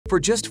For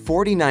just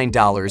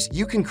 $49,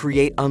 you can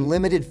create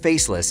unlimited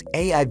faceless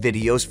AI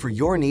videos for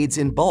your needs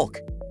in bulk,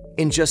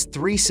 in just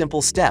 3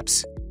 simple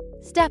steps.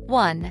 Step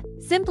 1.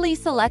 Simply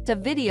select a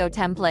video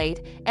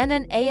template and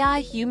an AI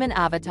human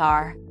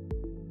avatar.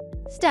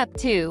 Step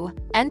 2.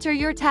 Enter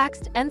your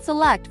text and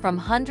select from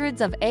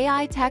hundreds of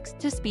AI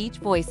text-to-speech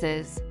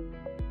voices.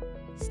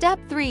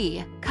 Step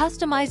 3.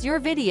 Customize your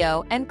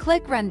video and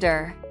click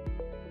Render.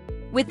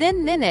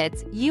 Within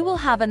minutes, you will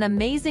have an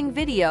amazing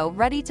video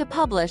ready to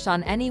publish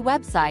on any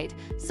website,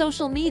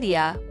 social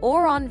media,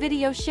 or on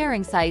video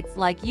sharing sites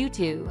like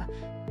YouTube.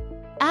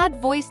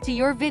 Add voice to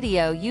your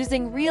video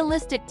using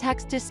realistic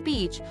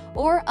text-to-speech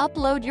or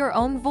upload your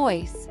own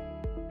voice.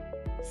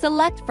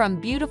 Select from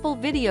beautiful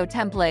video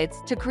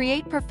templates to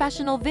create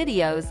professional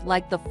videos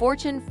like the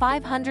Fortune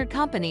 500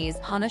 companies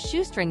on a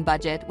shoestring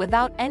budget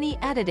without any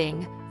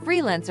editing,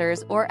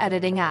 freelancers, or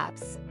editing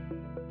apps.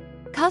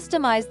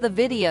 Customize the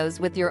videos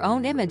with your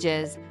own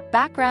images,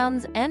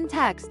 backgrounds, and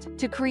text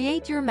to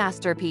create your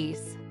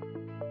masterpiece.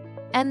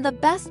 And the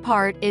best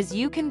part is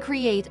you can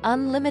create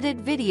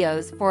unlimited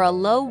videos for a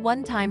low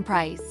one-time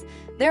price.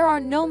 There are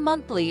no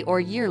monthly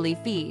or yearly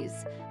fees.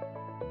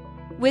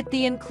 With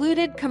the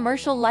included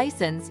commercial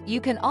license,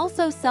 you can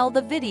also sell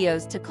the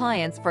videos to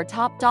clients for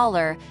top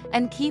dollar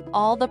and keep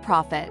all the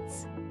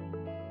profits.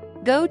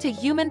 Go to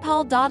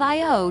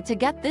humanpal.io to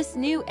get this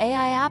new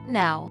AI app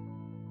now.